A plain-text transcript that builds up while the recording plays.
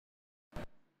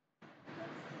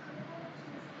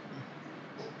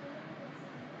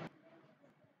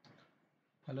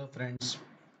Hello friends,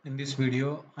 in this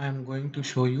video I am going to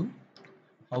show you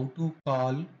how to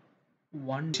call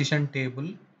one decision table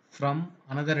from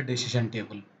another decision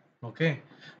table. Okay,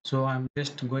 so I'm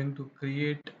just going to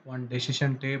create one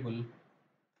decision table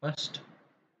first.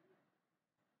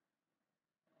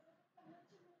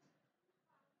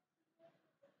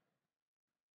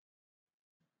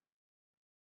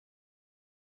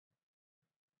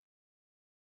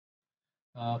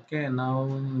 Okay, now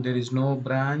there is no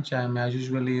branch. I am as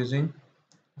usually using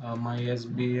my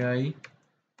SBI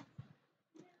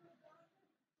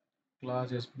class,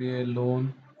 SBI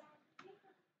loan,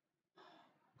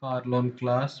 car loan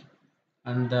class,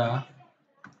 and the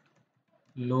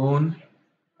loan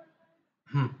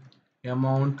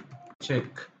amount check.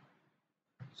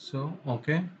 So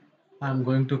okay, I'm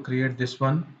going to create this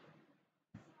one.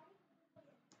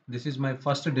 This is my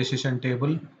first decision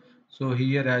table. So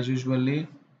here as usually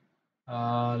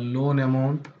loan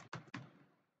amount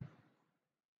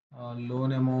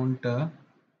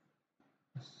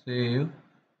save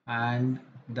and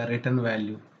the return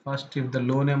value. First, if the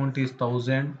loan amount is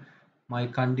 1000, my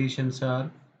conditions are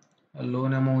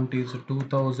loan amount is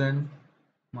 2000.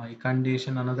 My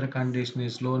condition, another condition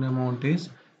is loan amount is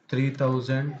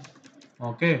 3000.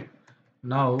 Okay,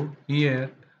 now here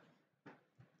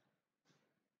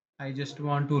I just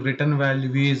want to return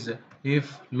value is,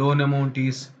 if loan amount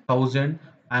is 1000,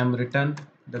 I am return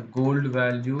the gold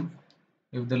value.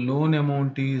 If the loan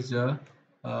amount is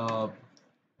uh,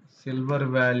 silver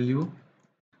value,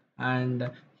 and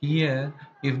here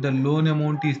if the loan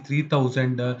amount is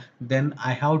 3000, then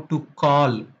I have to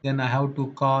call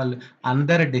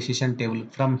another decision table.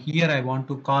 From here I want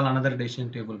to call another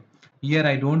decision table. Here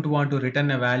I don't want to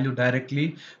return a value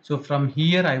directly, so from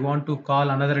here I want to call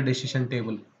another decision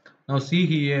table. Now see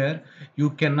here,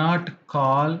 you cannot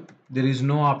call, there is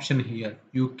no option here,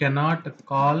 you cannot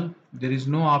call, there is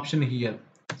no option here.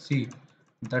 See,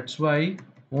 that's why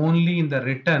only in the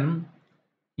return,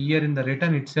 here in the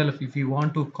return itself, if you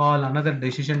want to call another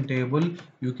decision table,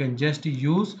 you can just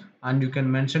use and you can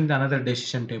mention the another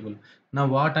decision table. Now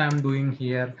what I am doing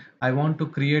here, I want to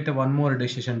create a one more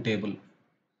decision table.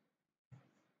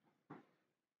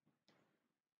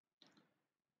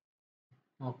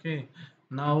 Okay,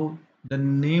 now the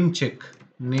name check,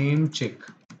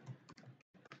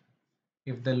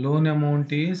 if the loan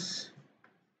amount is,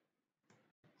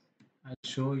 I'll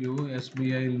show you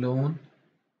SBI loan,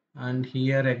 and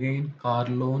here again car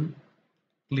loan,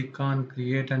 click on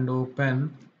create and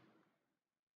open.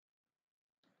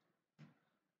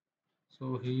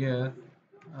 So here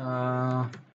uh,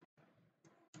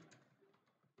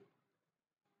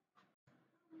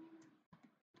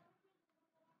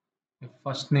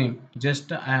 first name,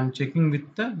 just I am checking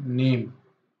with the name.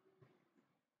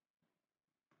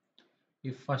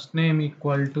 If first name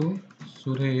equal to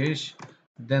Suresh,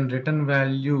 then return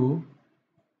value,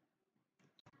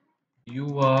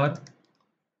 you are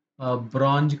a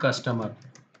bronze customer.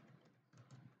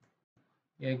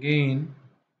 Again,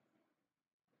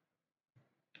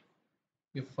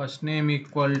 if first name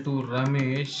equal to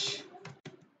Ramesh,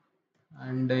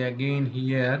 and again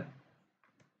here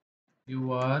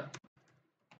you are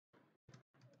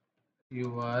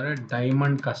a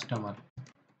diamond customer.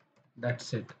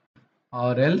 That's it.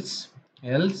 Or else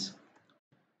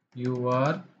you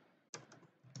are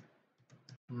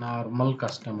normal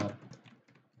customer.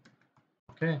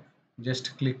 Okay,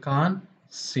 just click on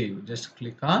save. Just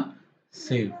click on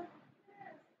save.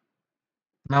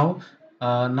 Now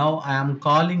now I am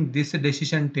calling this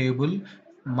decision table,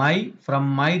 from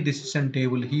my decision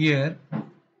table. Here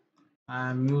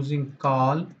I am using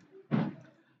call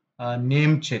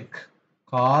name check.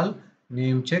 Call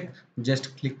name check.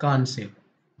 Just click on save.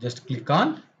 Just click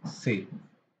on save.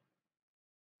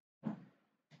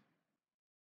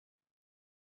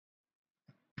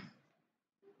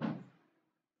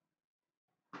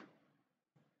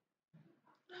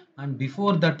 And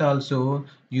before that also,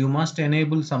 you must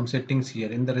enable some settings here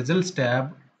in the results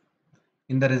tab.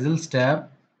 In the results tab,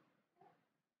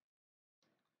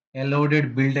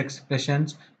 allowed build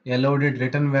expressions, allowed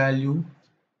return value.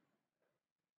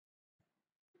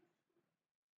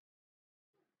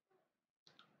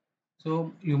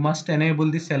 So you must enable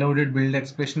this allowed build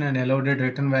expression and allowed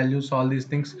return values. All these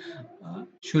things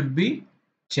should be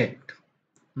checked.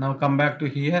 Now come back to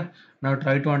here. Now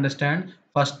try to understand.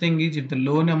 First thing is, if the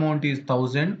loan amount is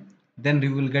 1000, then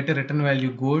you will get a return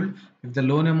value gold. If the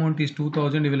loan amount is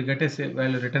 2000, you will get a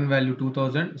return value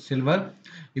 2000 silver.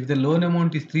 If the loan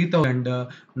amount is 3000,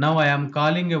 now I am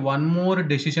calling a one more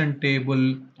decision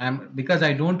table. Because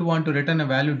I don't want to return a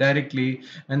value directly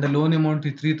when the loan amount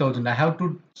is 3000. I have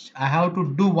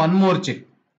to do one more check.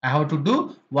 I have to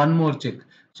do one more check.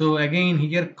 So again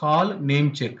here call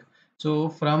name check. So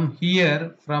from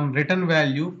here, from return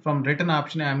value, from return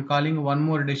option, I am calling one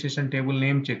more decision table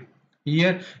name check.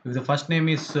 Here, if the first name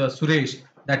is Suresh,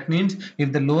 that means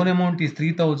if the loan amount is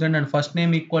 3000 and first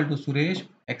name equal to Suresh,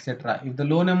 etc. If the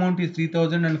loan amount is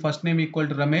 3000 and first name equal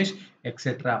to Ramesh,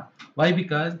 etc. Why?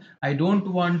 Because I don't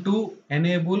want to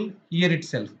enable here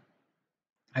itself.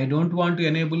 I don't want to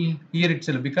enable here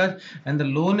itself, because when the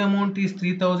loan amount is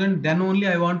 3000, then only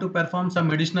I want to perform some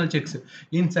additional checks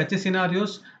in such a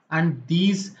scenarios, and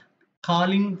these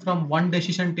calling from one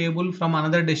decision table from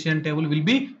another decision table will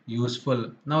be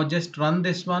useful. Now just run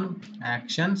this one,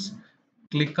 actions,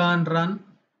 click on run.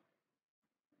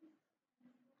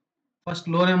 First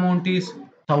loan amount is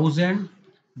 1000,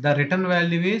 the return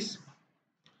value is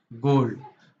gold.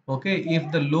 Okay,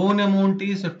 if the loan amount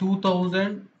is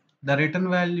 2000, the return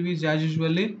value is as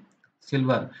usually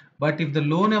silver. But if the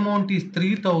loan amount is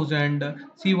 3000,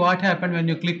 see what happened when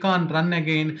you click on run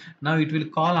again. Now it will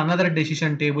call another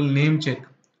decision table name check.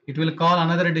 It will call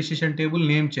another decision table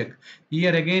name check.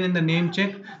 Here again in the name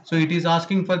check, so it is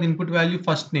asking for the input value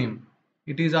first name.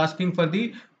 It is asking for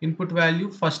the input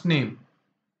value first name.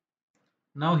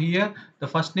 Now here the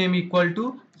first name equal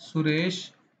to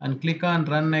Suresh, and click on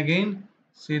run again.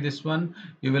 See this one,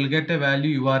 you will get a value.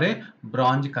 You are a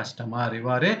bronze customer. You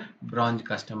are a bronze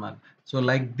customer. So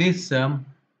like this,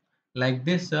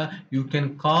 you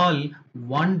can call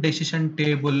one decision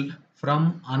table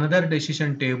from another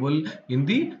decision table in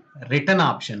the written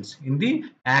options, in the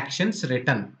actions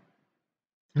written,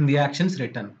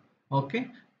 Okay,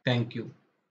 thank you.